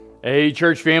Hey,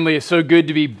 church family, it's so good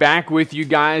to be back with you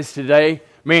guys today.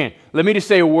 Man, let me just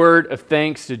say a word of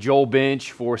thanks to Joel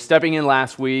Bench for stepping in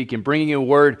last week and bringing a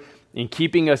word and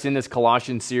keeping us in this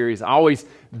Colossians series. I always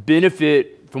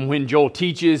benefit from when Joel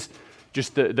teaches,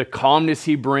 just the calmness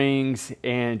he brings,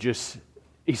 and just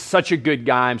he's such a good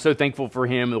guy. I'm so thankful for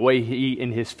him, the way he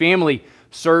and his family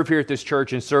serve here at this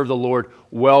church and serve the Lord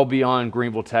well beyond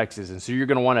Greenville, Texas. And so you're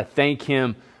going to want to thank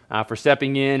him for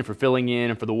stepping in, for filling in,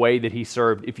 and for the way that he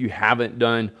served, if you haven't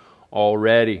done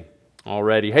already.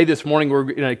 Hey, this morning we're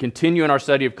going to continue in our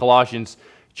study of Colossians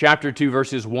chapter 2,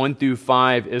 verses 1 through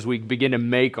 5, as we begin to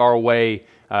make our way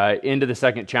into the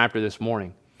second chapter this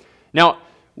morning. Now,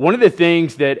 one of the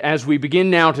things that as we begin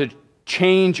now to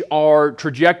change our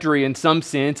trajectory in some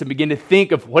sense and begin to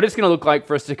think of what it's going to look like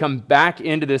for us to come back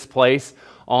into this place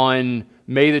on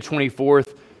May the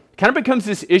 24th, kind of becomes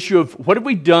this issue of what have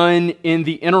we done in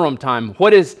the interim time?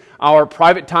 What has our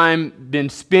private time been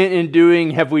spent in doing?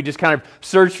 Have we just kind of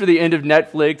searched for the end of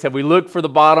Netflix? Have we looked for the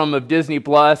bottom of Disney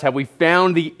Plus? Have we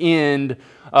found the end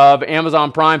of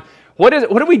Amazon Prime? What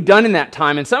have we done in that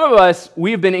time? And some of us, we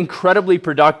have been incredibly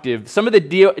productive. Some of the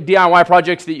DIY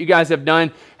projects that you guys have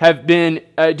done have been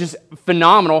just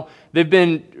phenomenal. They've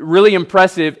been really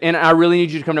impressive, and I really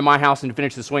need you to come to my house and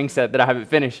finish the swing set that I haven't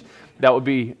finished. That would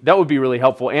be really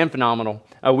helpful and phenomenal.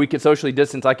 We could socially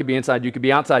distance. I could be inside. You could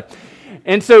be outside.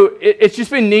 And so it's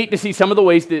just been neat to see some of the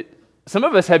ways that some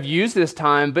of us have used this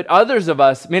time, but others of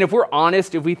us, man, if we're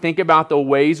honest, if we think about the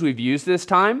ways we've used this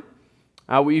time,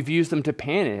 we've used them to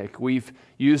panic. We've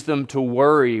used them to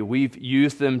worry. We've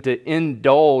used them to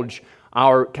indulge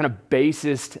our kind of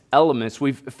basest elements.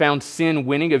 We've found sin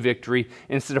winning a victory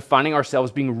instead of finding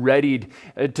ourselves being readied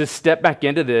to step back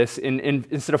into this. And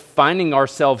instead of finding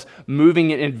ourselves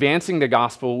moving and advancing the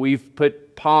gospel, we've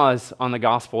put pause on the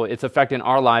gospel, its effect in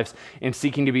our lives, and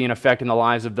seeking to be an effect in the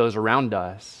lives of those around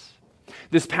us.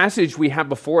 This passage we have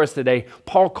before us today,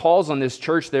 Paul calls on this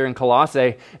church there in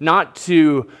Colossae not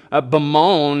to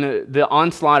bemoan the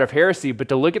onslaught of heresy, but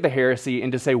to look at the heresy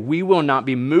and to say, we will not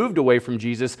be moved away from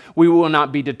Jesus, we will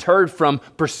not be deterred from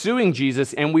pursuing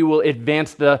Jesus, and we will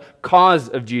advance the cause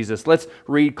of Jesus. Let's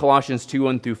read Colossians 2,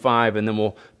 1 through 5, and then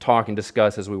we'll talk and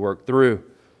discuss as we work through.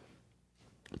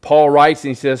 Paul writes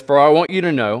and he says, "For I want you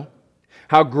to know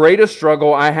how great a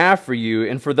struggle I have for you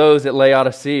and for those at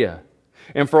Laodicea,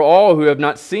 and for all who have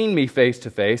not seen me face to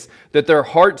face, that their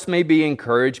hearts may be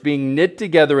encouraged, being knit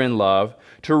together in love,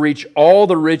 to reach all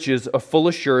the riches of full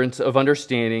assurance of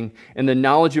understanding and the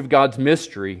knowledge of God's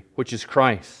mystery, which is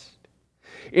Christ,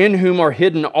 in whom are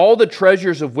hidden all the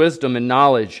treasures of wisdom and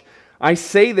knowledge. I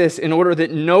say this in order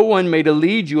that no one may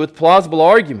delude you with plausible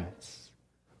arguments.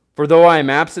 For though I am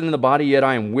absent in the body, yet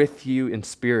I am with you in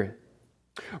spirit,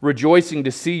 rejoicing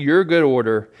to see your good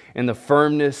order and the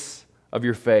firmness of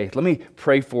your faith." Let me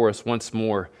pray for us once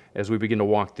more as we begin to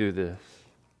walk through this.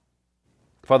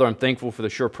 Father, I'm thankful for the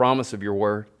sure promise of your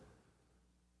word,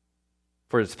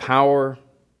 for its power,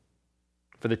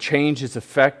 for the change it's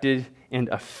affected and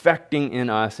affecting in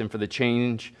us, and for the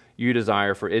change you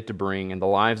desire for it to bring in the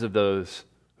lives of those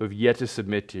who have yet to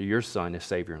submit to your Son as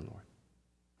Savior and Lord.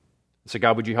 So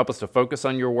God, would you help us to focus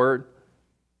on your word?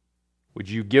 Would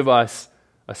you give us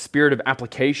a spirit of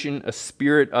application, a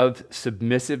spirit of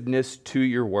submissiveness to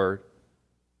your word?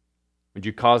 Would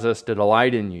you cause us to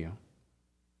delight in you?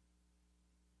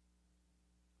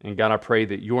 And God, I pray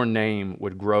that your name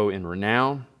would grow in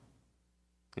renown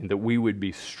and that we would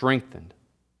be strengthened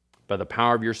by the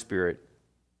power of your Spirit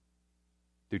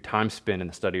through time spent in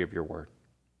the study of your word.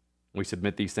 We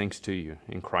submit these things to you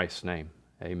in Christ's name.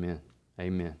 Amen.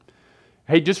 Amen.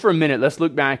 Hey, just for a minute, let's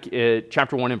look back at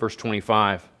chapter 1 and verse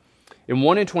 25. In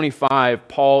 1 and 25,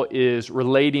 Paul is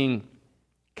relating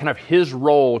kind of his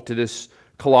role to this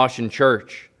Colossian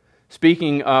church.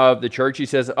 Speaking of the church, he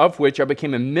says, "Of which I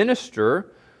became a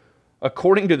minister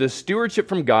according to the stewardship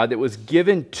from God that was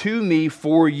given to me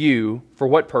for you." For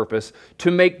what purpose?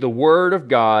 To make the word of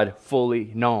God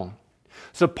fully known.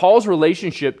 So Paul's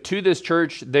relationship to this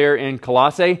church there in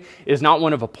Colossae is not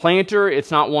one of a planter.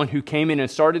 It's not one who came in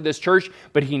and started this church,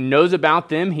 but he knows about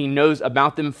them. He knows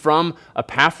about them from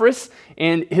Epaphras,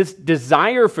 and his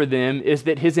desire for them is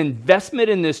that his investment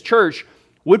in this church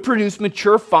would produce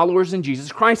mature followers in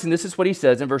Jesus Christ. And this is what he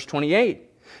says in verse 28.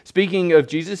 Speaking of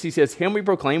Jesus, he says, "Him we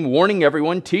proclaim, warning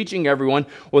everyone, teaching everyone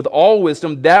with all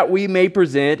wisdom, that we may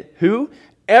present," who?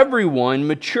 "Everyone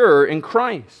mature in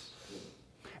Christ."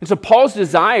 And so Paul's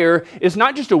desire is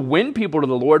not just to win people to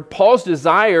the Lord. Paul's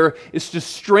desire is to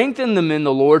strengthen them in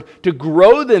the Lord, to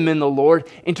grow them in the Lord,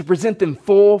 and to present them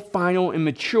full, final, and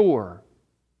mature.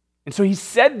 And so he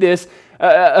said this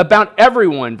about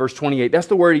everyone, verse 28. That's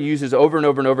the word he uses over and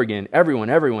over and over again. Everyone,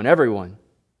 everyone, everyone.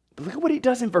 But look at what he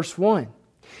does in verse 1.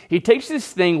 He takes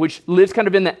this thing which lives kind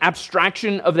of in the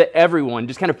abstraction of the everyone,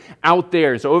 just kind of out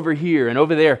there, so over here and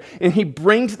over there, and he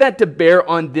brings that to bear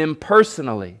on them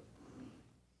personally.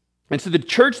 And so the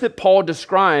church that Paul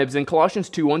describes in Colossians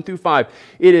 2, 1 through 5,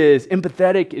 it is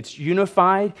empathetic, it's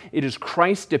unified, it is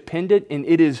Christ-dependent, and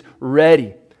it is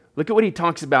ready. Look at what he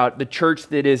talks about, the church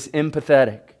that is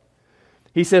empathetic.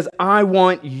 He says, I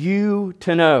want you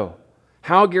to know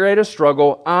how great a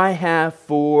struggle I have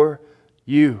for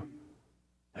you.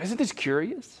 Isn't this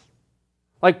curious?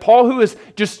 Like Paul, who is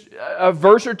just a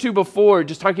verse or two before,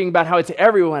 just talking about how it's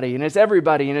everybody and it's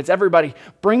everybody and it's everybody,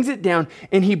 brings it down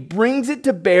and he brings it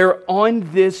to bear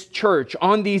on this church,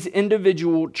 on these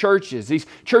individual churches, these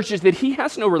churches that he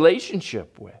has no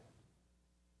relationship with.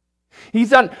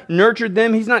 He's not nurtured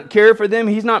them, he's not cared for them,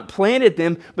 he's not planted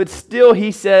them, but still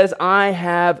he says, I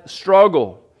have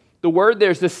struggled. The word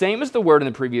there is the same as the word in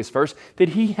the previous verse, that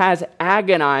he has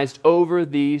agonized over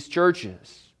these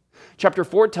churches. Chapter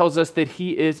 4 tells us that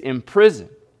he is in prison.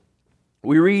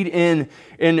 We read in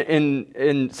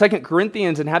 2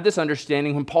 Corinthians and have this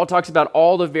understanding when Paul talks about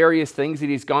all the various things that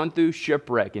he's gone through,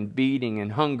 shipwreck and beating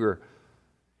and hunger.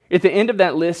 At the end of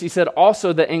that list, he said,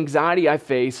 also the anxiety I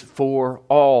face for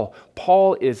all.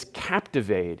 Paul is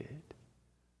captivated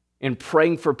in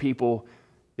praying for people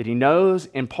that he knows,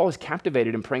 and Paul is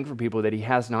captivated in praying for people that he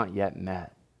has not yet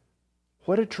met.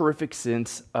 What a terrific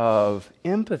sense of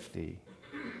empathy.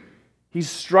 He's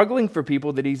struggling for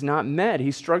people that he's not met.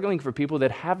 He's struggling for people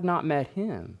that have not met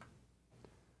him.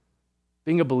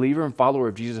 Being a believer and follower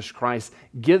of Jesus Christ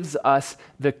gives us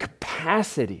the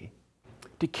capacity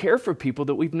to care for people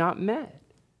that we've not met.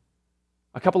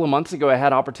 A couple of months ago, I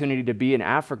had opportunity to be in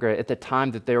Africa at the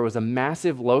time that there was a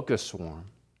massive locust swarm.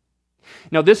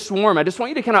 Now, this swarm, I just want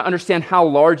you to kind of understand how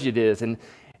large it is. And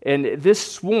this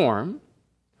swarm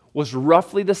was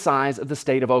roughly the size of the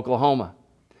state of Oklahoma.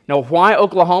 Now, why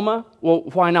Oklahoma? Well,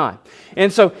 why not?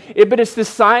 And so, but it's the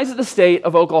size of the state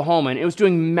of Oklahoma, and it was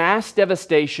doing mass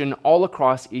devastation all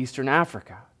across eastern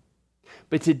Africa.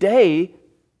 But today,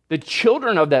 the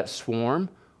children of that swarm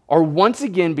are once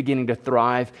again beginning to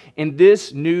thrive, and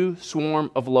this new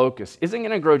swarm of locusts isn't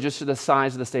going to grow just to the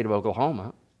size of the state of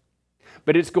Oklahoma,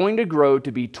 but it's going to grow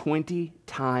to be 20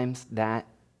 times that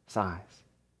size.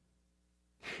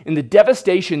 And the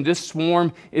devastation this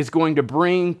swarm is going to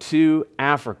bring to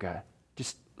Africa,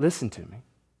 just listen to me.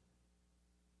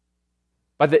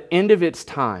 By the end of its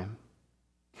time,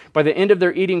 by the end of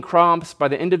their eating crops, by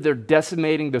the end of their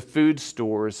decimating the food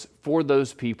stores for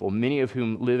those people, many of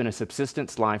whom live in a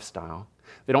subsistence lifestyle,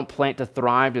 they don't plant to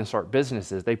thrive and start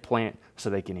businesses, they plant so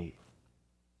they can eat.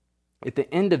 At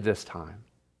the end of this time,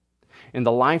 in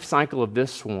the life cycle of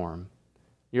this swarm,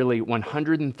 nearly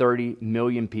 130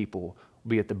 million people will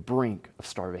be at the brink of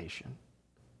starvation.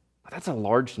 That's a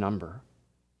large number.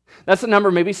 That's a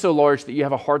number maybe so large that you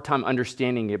have a hard time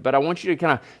understanding it, but I want you to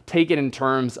kind of take it in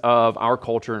terms of our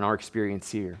culture and our experience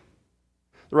here.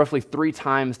 There are roughly 3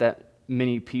 times that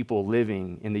many people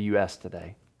living in the U.S.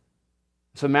 today.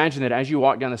 So imagine that as you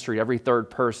walk down the street, every third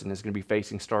person is going to be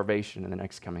facing starvation in the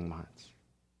next coming months.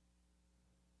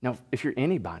 Now, if you're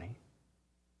anybody,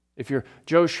 if you're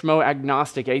Joe Schmo,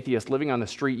 agnostic, atheist, living on the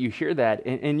street, you hear that,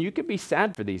 and you could be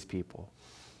sad for these people.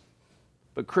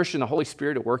 But Christian, the Holy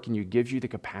Spirit at work in you gives you the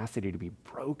capacity to be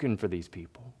broken for these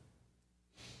people.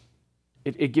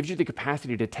 It gives you the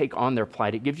capacity to take on their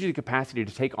plight. It gives you the capacity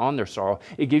to take on their sorrow.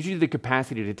 It gives you the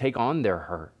capacity to take on their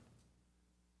hurt.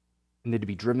 And then to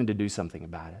be driven to do something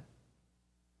about it.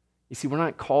 You see, we're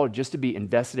not called just to be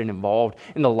invested and involved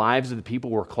in the lives of the people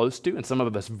we're close to, and some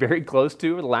of us very close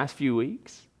to over the last few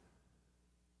weeks.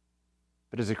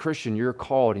 But as a Christian, you're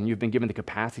called and you've been given the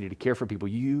capacity to care for people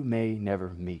you may never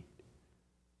meet.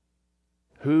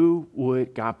 Who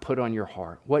would God put on your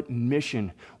heart? What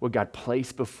mission would God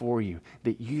place before you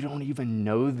that you don't even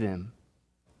know them?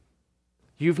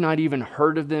 You've not even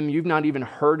heard of them. You've not even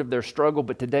heard of their struggle.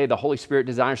 But today, the Holy Spirit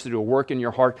desires to do a work in your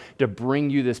heart to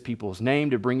bring you this people's name,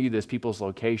 to bring you this people's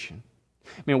location.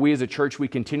 I mean, we as a church, we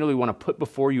continually want to put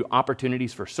before you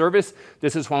opportunities for service.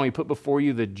 This is why we put before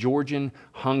you the Georgian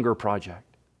Hunger Project.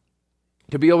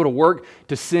 To be able to work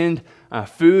to send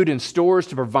food and stores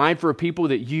to provide for people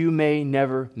that you may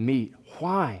never meet.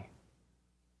 Why?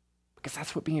 Because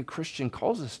that's what being a Christian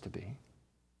calls us to be.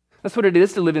 That's what it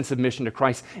is to live in submission to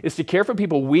Christ, is to care for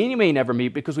people we may never meet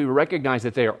because we recognize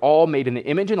that they are all made in the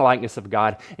image and likeness of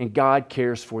God, and God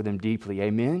cares for them deeply.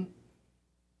 Amen?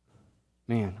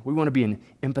 Man, we want to be an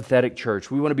empathetic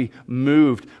church. We want to be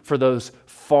moved for those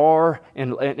far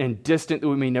and distant that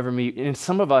we may never meet. And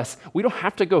some of us, we don't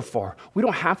have to go far. We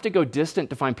don't have to go distant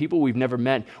to find people we've never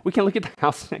met. We can look at the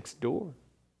house next door.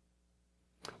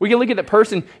 We can look at the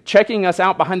person checking us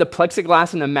out behind the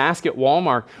plexiglass and the mask at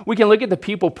Walmart. We can look at the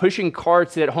people pushing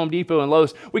carts at Home Depot and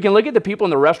Lowe's. We can look at the people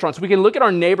in the restaurants. We can look at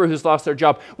our neighbor who's lost their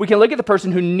job. We can look at the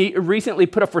person who recently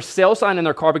put a for sale sign in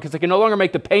their car because they can no longer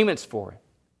make the payments for it.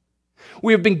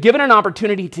 We have been given an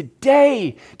opportunity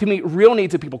today to meet real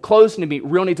needs of people close and to meet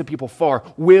real needs of people far.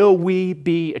 Will we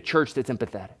be a church that's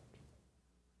empathetic?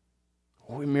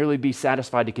 Or will we merely be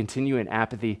satisfied to continue in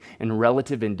apathy and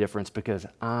relative indifference because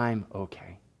I'm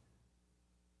okay?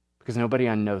 Because nobody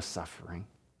I know is suffering.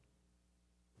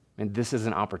 And this is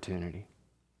an opportunity.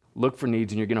 Look for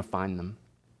needs and you're going to find them.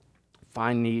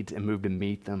 Find needs and move to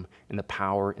meet them in the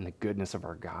power and the goodness of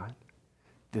our God.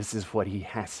 This is what He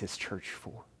has His church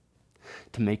for.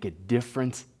 To make a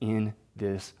difference in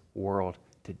this world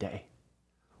today.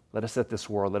 Let us set this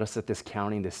world, let us set this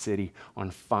county and this city on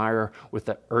fire with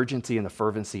the urgency and the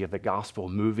fervency of the gospel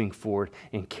moving forward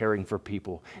and caring for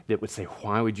people that would say,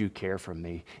 why would you care for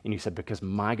me? And you said, because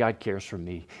my God cares for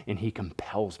me and He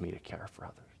compels me to care for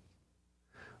others.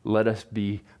 Let us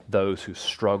be those who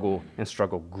struggle and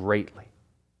struggle greatly.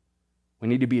 We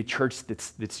need to be a church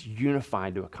that's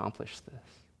unified to accomplish this.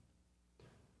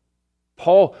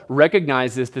 Paul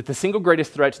recognizes that the single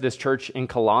greatest threat to this church in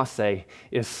Colossae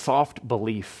is soft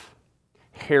belief,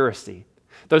 heresy,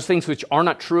 those things which are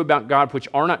not true about God, which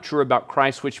are not true about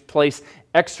Christ, which place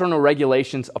external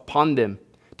regulations upon them,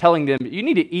 telling them, you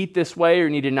need to eat this way or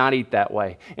you need to not eat that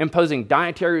way, imposing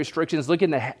dietary restrictions,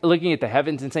 looking at the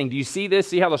heavens and saying, do you see this?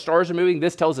 See how the stars are moving?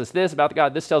 This tells us this about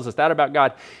God. This tells us that about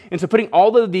God. And so putting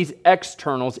all of these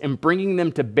externals and bringing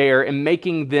them to bear and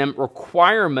making them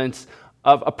requirements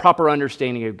of a proper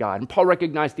understanding of God. And Paul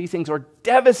recognized these things are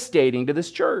devastating to this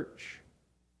church.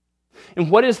 And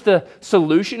what is the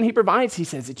solution he provides? He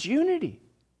says it's unity.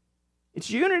 It's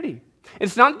unity.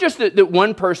 It's not just that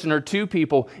one person or two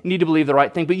people need to believe the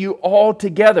right thing, but you all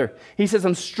together. He says,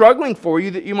 I'm struggling for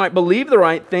you that you might believe the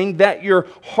right thing, that your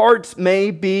hearts may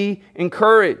be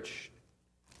encouraged.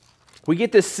 We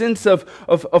get this sense of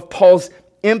Paul's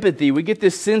empathy. We get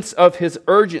this sense of his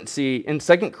urgency in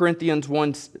 2 Corinthians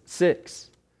 1:6.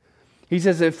 He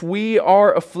says, if we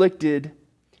are afflicted,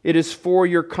 it is for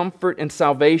your comfort and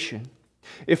salvation.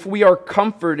 If we are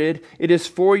comforted, it is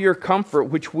for your comfort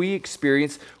which we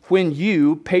experience when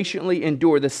you patiently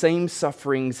endure the same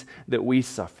sufferings that we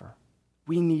suffer.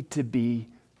 We need to be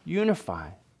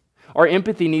unified. Our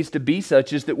empathy needs to be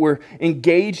such as that we're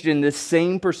engaged in this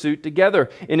same pursuit together.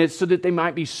 And it's so that they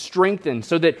might be strengthened,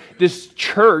 so that this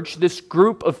church, this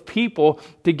group of people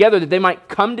together, that they might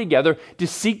come together to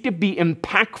seek to be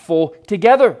impactful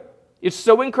together. It's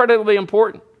so incredibly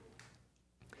important.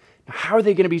 Now, how are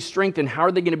they going to be strengthened? How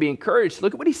are they going to be encouraged?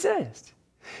 Look at what he says.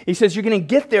 He says you're going to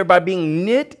get there by being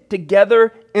knit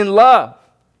together in love.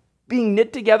 Being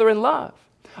knit together in love.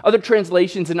 Other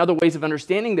translations and other ways of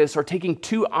understanding this are taking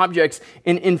two objects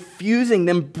and infusing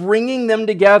them, bringing them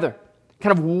together,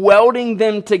 kind of welding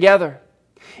them together.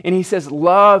 And he says,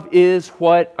 love is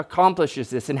what accomplishes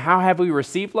this. And how have we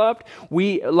received love?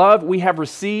 We have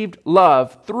received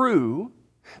love through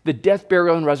the death,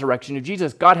 burial, and resurrection of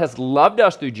Jesus. God has loved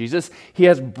us through Jesus. He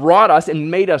has brought us and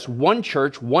made us one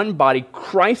church, one body.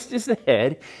 Christ is the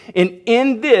head. And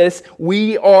in this,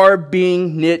 we are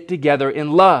being knit together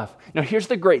in love. Now, here's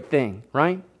the great thing,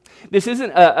 right? This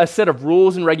isn't a set of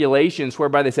rules and regulations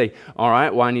whereby they say, all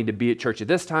right, well, I need to be at church at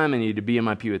this time. I need to be in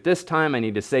my pew at this time. I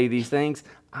need to say these things.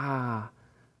 I'm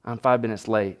 5 minutes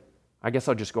late. I guess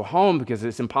I'll just go home because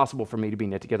it's impossible for me to be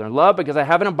knit together in love because I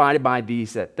haven't abided by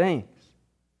these set things.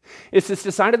 It's this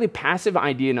decidedly passive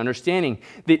idea and understanding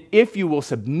that if you will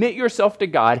submit yourself to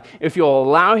God, if you'll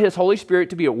allow His Holy Spirit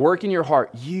to be at work in your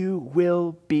heart, you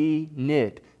will be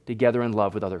knit together in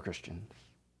love with other Christians.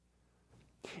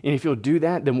 And if you'll do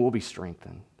that, then we'll be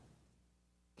strengthened.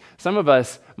 Some of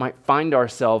us might find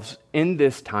ourselves in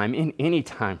this time, in any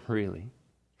time really,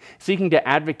 seeking to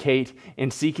advocate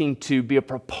and seeking to be a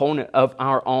proponent of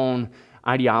our own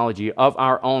ideology, of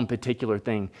our own particular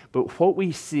thing. But what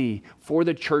we see for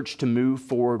the church to move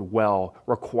forward well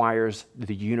requires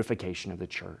the unification of the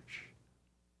church.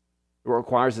 It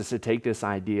requires us to take this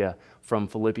idea from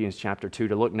Philippians chapter 2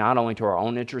 to look not only to our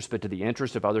own interests, but to the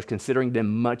interests of others, considering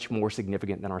them much more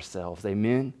significant than ourselves.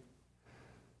 Amen?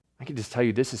 I can just tell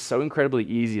you this is so incredibly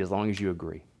easy as long as you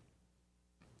agree.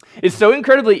 It's so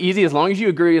incredibly easy as long as you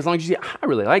agree, as long as you say, I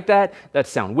really like that. That's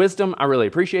sound wisdom. I really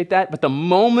appreciate that. But the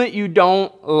moment you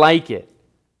don't like it,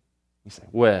 you say,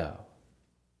 well,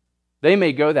 They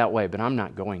may go that way, but I'm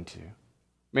not going to.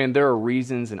 Man, there are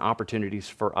reasons and opportunities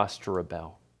for us to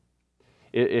rebel.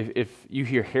 If you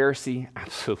hear heresy,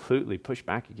 absolutely push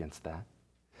back against that.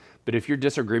 But if your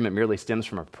disagreement merely stems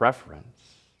from a preference,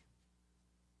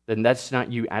 then that's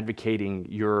not you advocating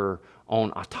your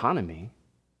own autonomy.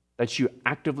 That's you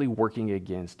actively working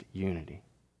against unity.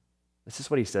 This is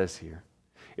what he says here.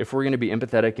 If we're going to be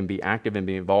empathetic and be active and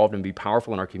be involved and be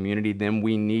powerful in our community, then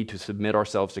we need to submit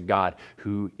ourselves to God,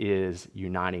 who is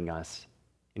uniting us.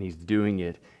 And he's doing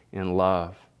it in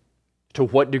love. To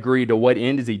what degree, to what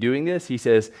end is he doing this? He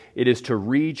says, it is to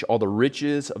reach all the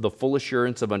riches of the full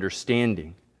assurance of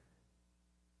understanding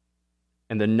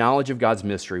and the knowledge of God's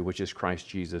mystery, which is Christ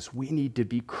Jesus. We need to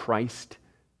be Christ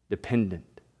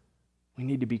dependent. We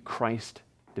need to be Christ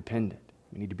dependent.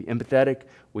 We need to be empathetic.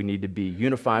 We need to be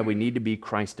unified. We need to be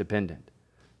Christ dependent.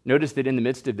 Notice that in the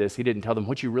midst of this, he didn't tell them,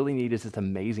 what you really need is this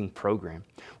amazing program.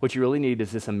 What you really need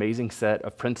is this amazing set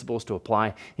of principles to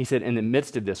apply. He said, in the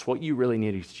midst of this, what you really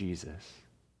need is Jesus.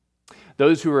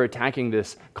 Those who were attacking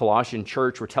this Colossian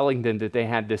church were telling them that they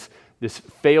had this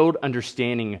failed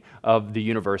understanding of the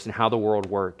universe and how the world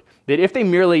worked. That if they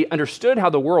merely understood how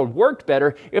the world worked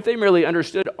better, if they merely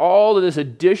understood all of this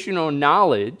additional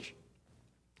knowledge,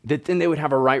 that then they would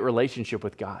have a right relationship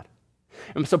with God.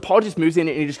 And so Paul just moves in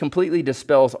and he just completely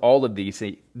dispels all of these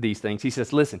things. He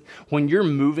says, listen, when you're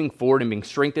moving forward and being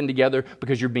strengthened together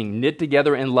because you're being knit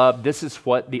together in love, this is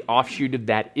what the offshoot of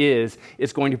that is.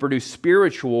 It's going to produce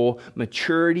spiritual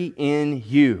maturity in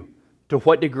you. To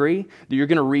what degree? That you're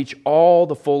going to reach all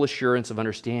the full assurance of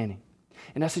understanding.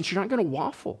 In essence, you're not going to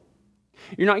waffle.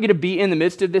 You're not going to be in the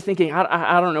midst of this thinking,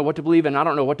 I don't know what to believe and I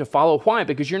don't know what to follow. Why?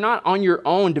 Because you're not on your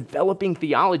own developing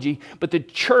theology, but the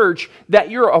church that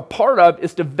you're a part of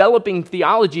is developing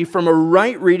theology from a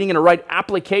right reading and a right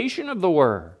application of the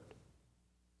Word.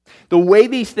 The way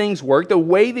these things work, the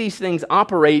way these things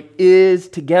operate is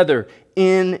together,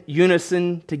 in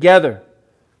unison together.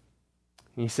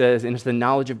 He says, and it's the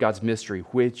knowledge of God's mystery,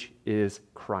 which is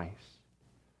Christ.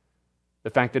 The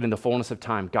fact that in the fullness of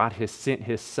time, God has sent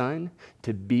his Son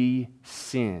to be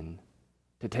sin,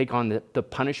 to take on the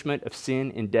punishment of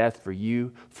sin and death for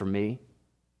you, for me,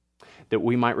 that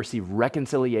we might receive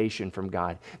reconciliation from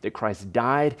God, that Christ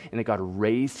died and that God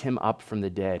raised him up from the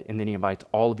dead, and then he invites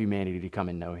all of humanity to come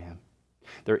and know him.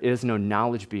 There is no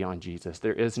knowledge beyond Jesus.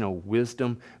 There is no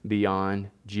wisdom beyond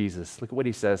Jesus. Look at what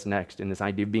he says next in this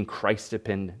idea of being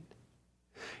Christ-dependent.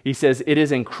 He says, it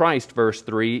is in Christ, verse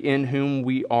 3, in whom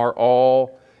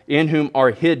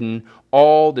are hidden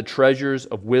all the treasures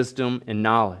of wisdom and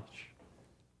knowledge.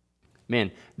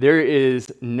 Man, there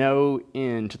is no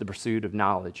end to the pursuit of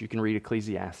knowledge. You can read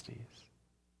Ecclesiastes.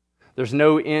 There's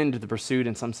no end to the pursuit,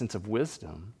 in some sense, of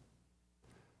wisdom.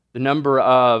 The number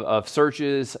of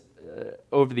searches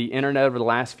over the internet over the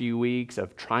last few weeks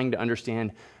of trying to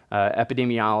understand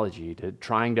epidemiology, to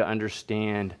trying to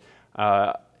understand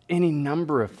any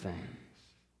number of things.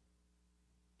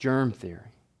 Germ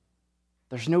theory.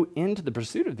 There's no end to the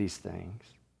pursuit of these things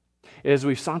as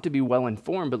we've sought to be well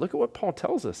informed. But look at what Paul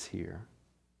tells us here.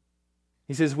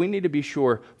 He says we need to be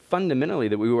sure fundamentally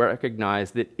that we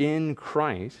recognize that in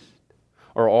Christ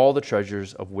are all the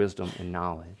treasures of wisdom and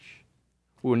knowledge.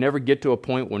 We will never get to a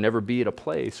point, we'll never be at a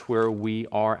place where we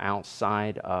are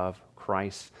outside of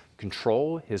Christ's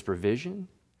control, his provision.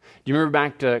 Do you remember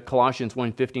back to Colossians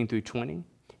 1:15 through 20?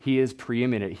 He is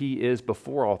preeminent. He is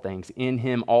before all things. In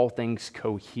him, all things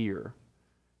cohere.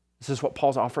 This is what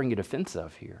Paul's offering a defense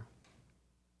of here.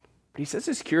 But he says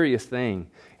this curious thing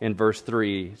in verse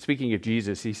 3. Speaking of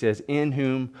Jesus, he says, in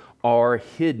whom are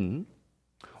hidden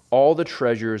all the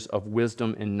treasures of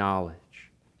wisdom and knowledge.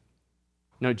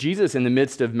 Now, Jesus, in the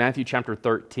midst of Matthew chapter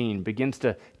 13, begins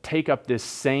to take up this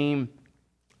same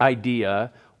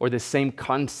idea or this same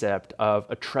concept of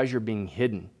a treasure being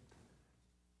hidden.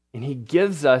 And he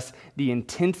gives us the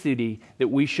intensity that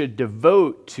we should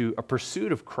devote to a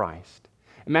pursuit of Christ.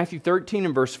 In Matthew 13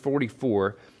 and verse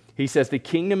 44, he says, the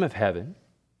kingdom of heaven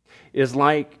is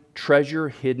like treasure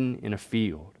hidden in a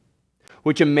field,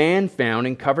 which a man found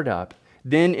and covered up.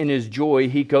 Then in his joy,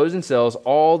 he goes and sells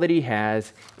all that he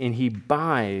has, and he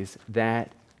buys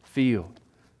that field.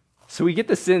 So we get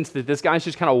the sense that this guy's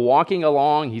just kind of walking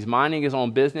along. He's minding his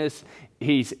own business.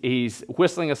 He's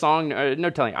whistling a song. No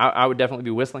telling, I would definitely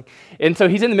be whistling. And so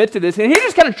he's in the midst of this, and he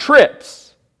just kind of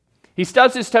trips. He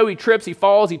stubs his toe, he trips, he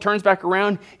falls, he turns back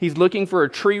around. He's looking for a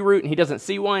tree root, and he doesn't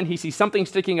see one. He sees something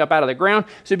sticking up out of the ground,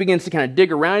 so he begins to kind of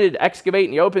dig around it, excavate,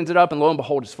 and he opens it up, and lo and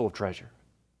behold, it's full of treasure.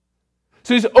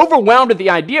 So he's overwhelmed at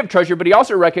the idea of treasure, but he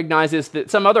also recognizes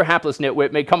that some other hapless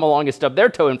nitwit may come along and stub their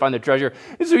toe and find the treasure.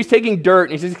 And so he's taking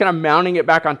dirt and he's kind of mounting it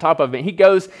back on top of it. He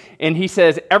goes and he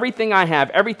says, everything I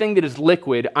have, everything that is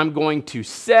liquid, I'm going to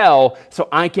sell so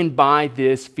I can buy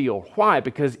this field. Why?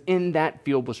 Because in that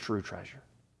field was true treasure.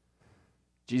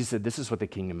 Jesus said, this is what the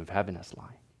kingdom of heaven is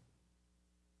like.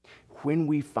 When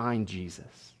we find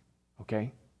Jesus,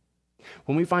 okay?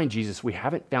 When we find Jesus, we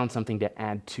haven't found something to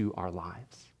add to our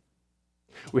lives.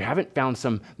 We haven't found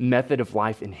some method of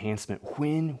life enhancement.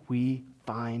 When we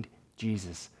find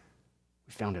Jesus,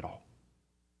 we found it all.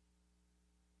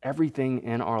 Everything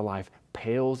in our life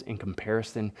pales in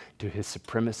comparison to his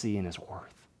supremacy and his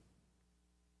worth.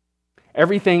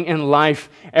 Everything in life,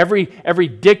 every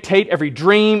dictate, every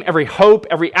dream, every hope,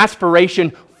 every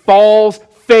aspiration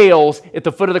fails at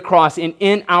the foot of the cross and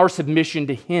in our submission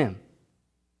to him.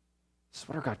 This is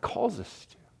what our God calls us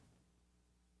to.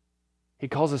 He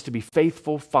calls us to be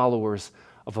faithful followers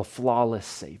of a flawless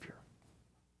Savior.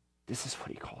 This is what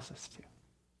he calls us to.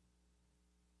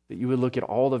 That you would look at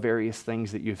all the various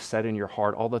things that you've said in your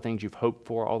heart, all the things you've hoped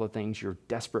for, all the things you're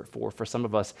desperate for. For some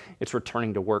of us, it's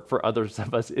returning to work. For others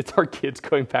of us, it's our kids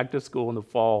going back to school in the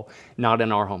fall, not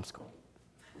in our homeschool.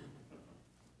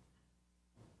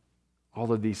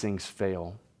 All of these things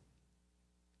fail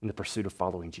in the pursuit of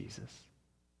following Jesus.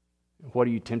 What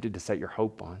are you tempted to set your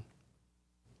hope on?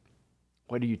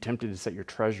 What are you tempted to set your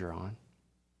treasure on?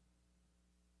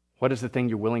 What is the thing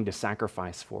you're willing to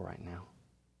sacrifice for right now?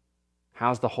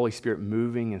 How's the Holy Spirit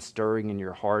moving and stirring in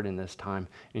your heart in this time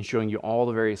and showing you all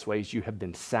the various ways you have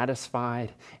been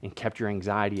satisfied and kept your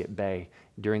anxiety at bay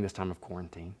during this time of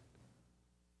quarantine?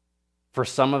 For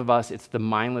some of us, it's the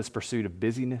mindless pursuit of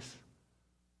busyness.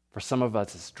 For some of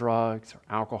us, it's drugs or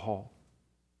alcohol.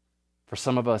 For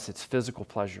some of us, it's physical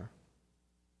pleasure.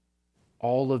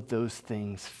 All of those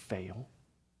things fail.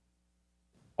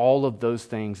 All of those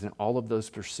things and all of those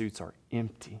pursuits are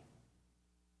empty.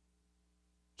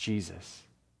 Jesus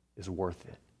is worth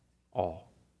it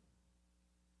all.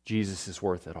 Jesus is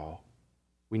worth it all.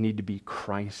 We need to be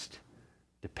Christ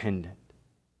dependent.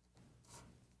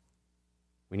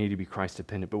 We need to be Christ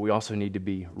dependent, but we also need to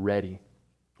be ready.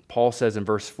 Paul says in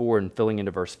verse 4 and filling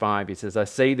into verse 5, he says, I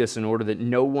say this in order that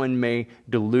no one may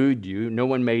delude you, no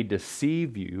one may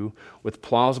deceive you with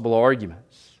plausible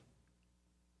arguments.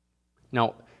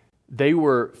 Now, they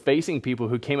were facing people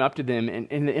who came up to them,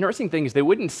 and the interesting thing is they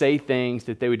wouldn't say things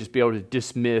that they would just be able to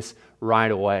dismiss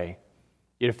right away.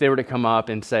 If they were to come up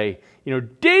and say,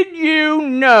 did you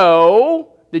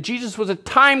know that Jesus was a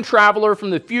time traveler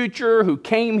from the future who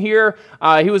came here?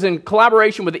 He was in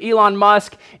collaboration with Elon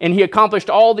Musk, and he accomplished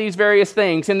all these various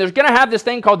things. And there's going to have this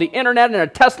thing called the internet and a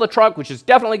Tesla truck, which is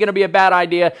definitely going to be a bad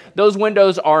idea. Those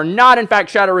windows are not, in fact,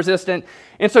 shadow resistant.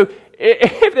 And so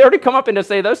if they were to come up and to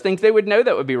say those things, they would know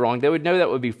that would be wrong. They would know that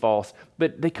would be false.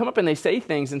 But they come up and they say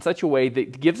things in such a way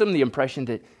that gives them the impression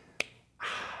that,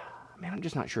 man, I'm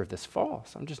just not sure if this is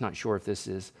false. I'm just not sure if this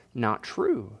is not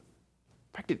true.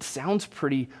 In fact, it sounds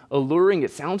pretty alluring. It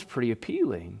sounds pretty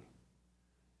appealing.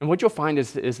 And what you'll find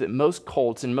is that most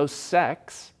cults and most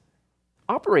sects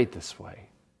operate this way.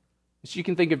 So you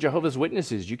can think of Jehovah's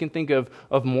Witnesses. You can think of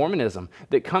Mormonism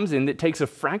that comes in, that takes a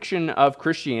fraction of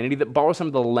Christianity, that borrows some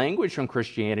of the language from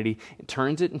Christianity, and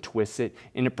turns it and twists it,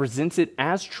 and it presents it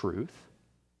as truth.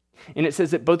 And it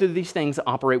says that both of these things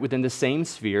operate within the same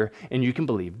sphere, and you can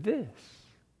believe this.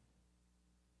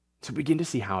 So begin to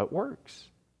see how it works.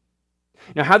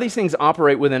 Now, how these things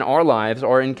operate within our lives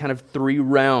are in kind of three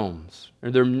realms.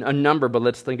 There are a number, but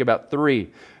let's think about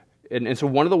three. And so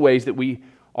one of the ways that we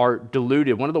are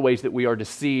deluded, one of the ways that we are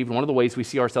deceived, one of the ways we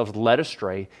see ourselves led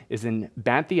astray is in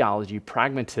bad theology,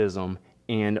 pragmatism,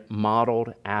 and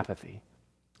modeled apathy.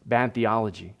 Bad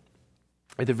theology.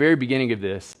 At the very beginning of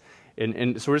this,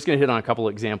 and so we're just going to hit on a couple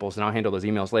of examples, and I'll handle those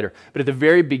emails later, but at the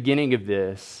very beginning of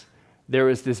this, there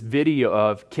was this video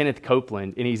of Kenneth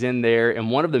Copeland, and he's in there,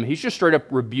 and one of them, he's just straight up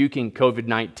rebuking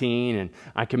COVID-19, and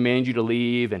I command you to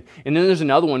leave. And then there's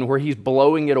another one where he's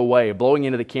blowing it away, blowing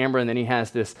into the camera, and then he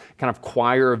has this kind of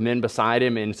choir of men beside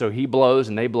him, and so he blows,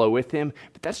 and they blow with him.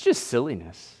 But that's just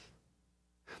silliness.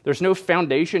 There's no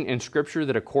foundation in Scripture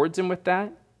that accords him with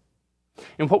that.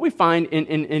 And what we find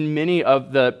in many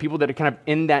of the people that are kind of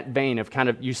in that vein of kind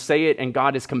of, you say it and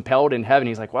God is compelled in heaven,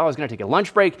 he's like, well, I was going to take a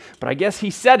lunch break, but I guess he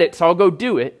said it, so I'll go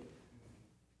do it,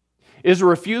 is a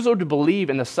refusal to believe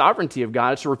in the sovereignty of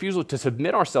God. It's a refusal to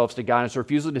submit ourselves to God. It's a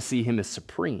refusal to see him as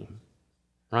supreme,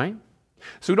 right?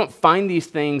 So we don't find these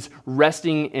things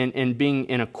resting and being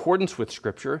in accordance with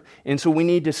Scripture, and so we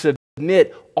need to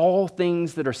submit all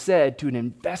things that are said to an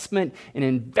investment in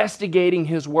investigating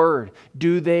his word.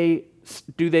 Do they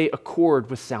do they accord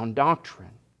with sound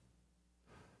doctrine?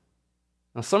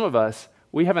 Now, some of us,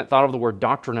 we haven't thought of the word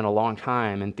doctrine in a long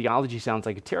time, and theology sounds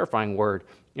like a terrifying word,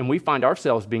 and we find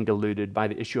ourselves being deluded by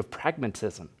the issue of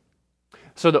pragmatism.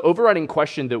 So the overriding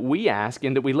question that we ask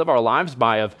and that we live our lives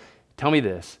by of, tell me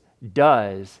this,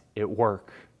 does it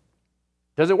work?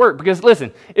 Does it work? Because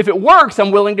listen, if it works,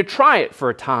 I'm willing to try it for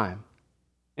a time.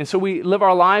 And so we live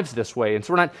our lives this way. And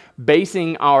so we're not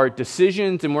basing our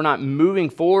decisions and we're not moving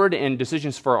forward in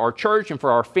decisions for our church and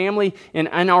for our family and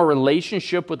our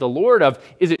relationship with the Lord of,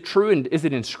 is it true and is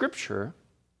it in Scripture?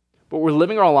 But we're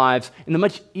living our lives in the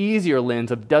much easier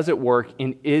lens of, does it work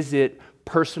and is it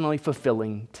personally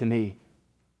fulfilling to me?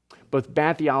 Both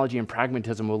bad theology and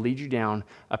pragmatism will lead you down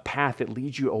a path that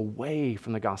leads you away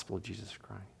from the gospel of Jesus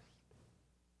Christ.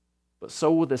 But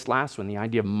so will this last one, the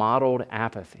idea of modeled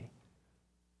apathy.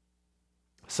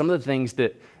 Some of the things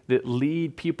that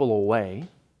lead people away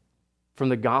from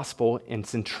the gospel and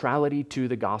centrality to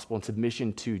the gospel and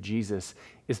submission to Jesus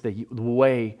is the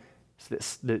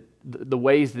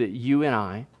ways that you and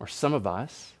I, or some of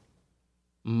us,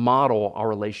 model our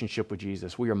relationship with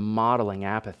Jesus. We are modeling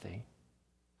apathy.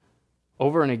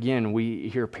 Over and again, we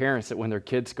hear parents that when their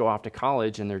kids go off to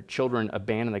college and their children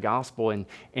abandon the gospel and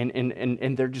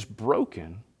they're just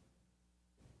broken.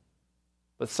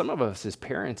 But some of us as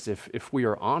parents, if we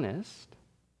are honest,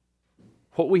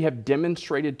 what we have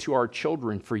demonstrated to our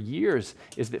children for years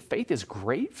is that faith is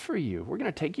great for you. We're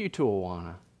going to take you to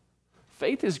Awana.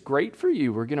 Faith is great for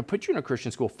you. We're going to put you in a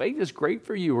Christian school. Faith is great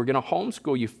for you. We're going to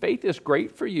homeschool you. Faith is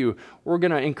great for you. We're going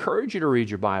to encourage you to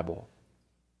read your Bible.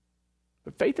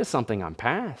 But faith is something I'm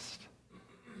past.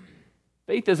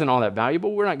 Faith isn't all that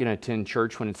valuable. We're not going to attend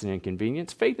church when it's an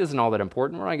inconvenience. Faith isn't all that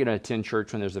important. We're not going to attend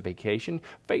church when there's a vacation.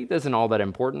 Faith isn't all that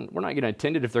important. We're not going to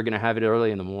attend it if they're going to have it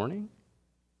early in the morning.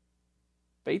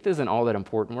 Faith isn't all that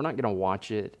important. We're not going to watch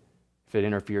it if it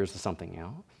interferes with something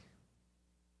else.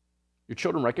 Your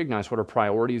children recognize what are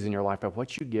priorities in your life by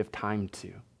what you give time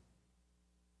to,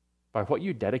 by what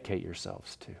you dedicate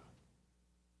yourselves to.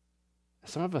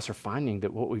 Some of us are finding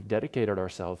that what we've dedicated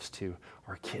ourselves to,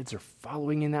 our kids are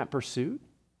following in that pursuit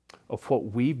of what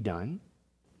we've done,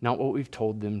 not what we've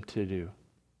told them to do.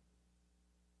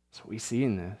 So we see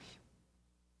in this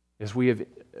is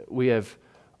we have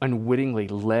unwittingly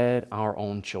led our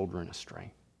own children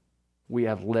astray. We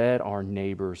have led our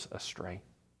neighbors astray.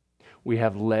 We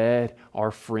have led our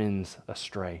friends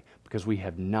astray because we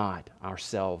have not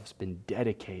ourselves been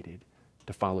dedicated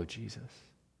to follow Jesus.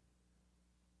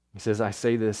 He says, I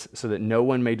say this so that no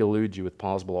one may delude you with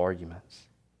plausible arguments.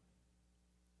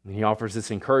 And he offers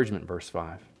this encouragement, verse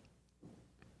 5,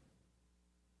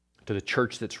 to the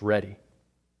church that's ready.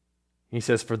 He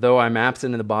says, for though I'm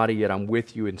absent in the body, yet I'm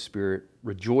with you in spirit,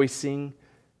 rejoicing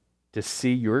to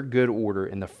see your good order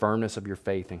and the firmness of your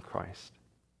faith in Christ.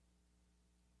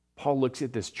 Paul looks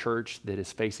at this church that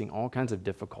is facing all kinds of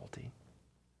difficulty,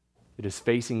 that is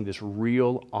facing this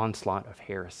real onslaught of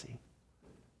heresy.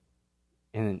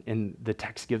 And the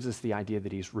text gives us the idea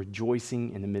that he's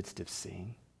rejoicing in the midst of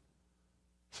seeing.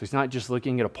 So he's not just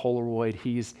looking at a Polaroid,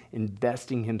 he's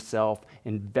investing himself,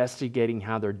 investigating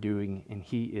how they're doing, and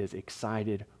he is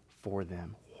excited for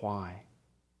them. Why?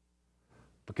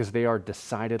 Because they are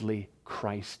decidedly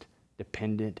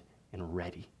Christ-dependent and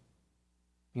ready.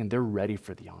 And they're ready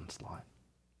for the onslaught.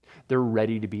 They're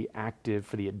ready to be active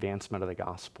for the advancement of the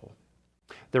gospel.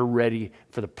 They're ready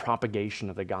for the propagation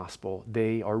of the gospel.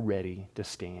 They are ready to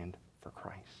stand for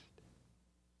Christ.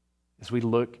 As we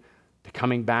look to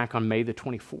coming back on May the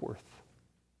 24th,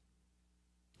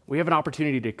 we have an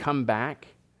opportunity to come back,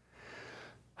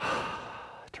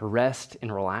 to rest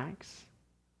and relax,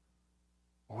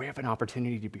 or we have an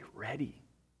opportunity to be ready.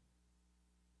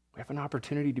 We have an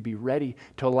opportunity to be ready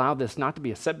to allow this not to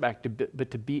be a setback,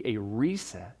 but to be a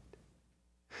reset.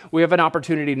 We have an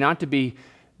opportunity not to be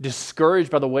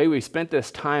discouraged by the way we spent this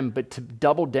time, but to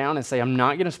double down and say, I'm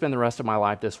not going to spend the rest of my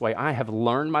life this way. I have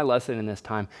learned my lesson in this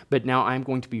time, but now I'm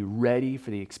going to be ready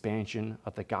for the expansion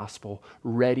of the gospel,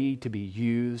 ready to be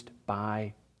used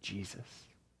by Jesus.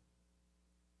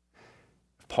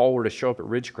 If Paul were to show up at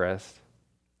Ridgecrest,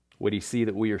 would he see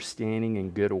that we are standing in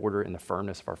good order in the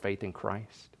firmness of our faith in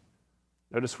Christ?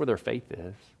 Notice where their faith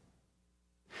is.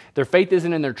 Their faith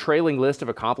isn't in their trailing list of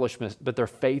accomplishments, but their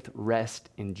faith rests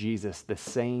in Jesus, the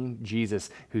same Jesus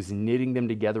who's knitting them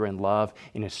together in love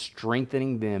and is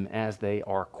strengthening them as they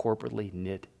are corporately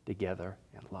knit together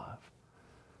in love.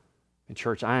 And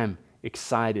church, I am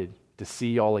excited to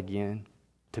see y'all again,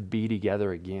 to be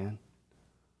together again.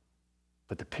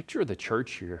 But the picture of the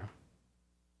church here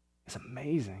is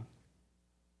amazing.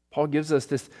 Paul gives us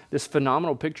this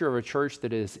phenomenal picture of a church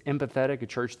that is empathetic, a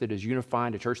church that is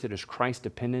unified, a church that is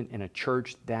Christ-dependent, and a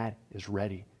church that is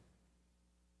ready.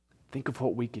 Think of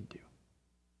what we could do.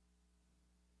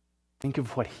 Think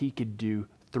of what he could do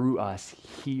through us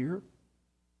here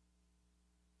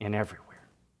and everywhere.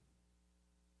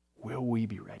 Will we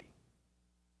be ready?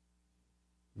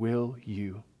 Will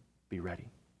you be ready?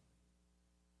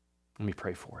 Let me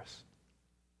pray for us.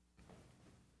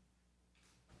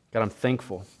 God, I'm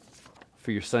thankful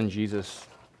for your son Jesus,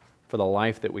 for the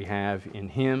life that we have in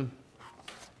him,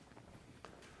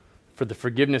 for the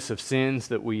forgiveness of sins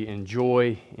that we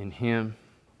enjoy in him.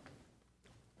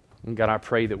 And God, I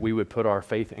pray that we would put our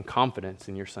faith and confidence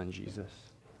in your son Jesus.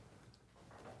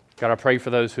 God, I pray for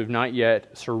those who have not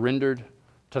yet surrendered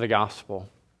to the gospel.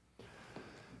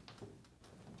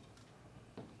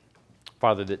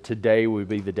 Father, that today would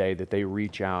be the day that they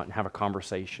reach out and have a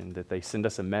conversation, that they send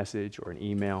us a message or an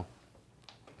email,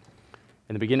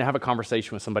 and they begin to have a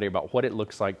conversation with somebody about what it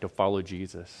looks like to follow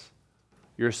Jesus,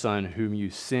 your son whom you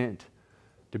sent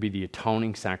to be the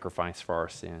atoning sacrifice for our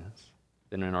sins.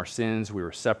 That in our sins we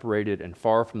were separated and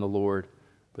far from the Lord,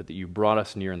 but that you brought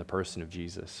us near in the person of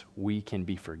Jesus. We can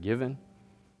be forgiven,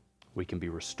 we can be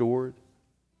restored,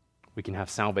 we can have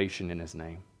salvation in his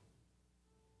name.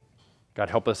 God,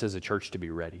 help us as a church to be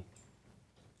ready.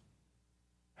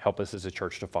 Help us as a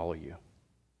church to follow you.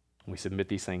 We submit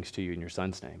these things to you in your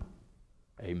son's name.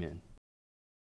 Amen.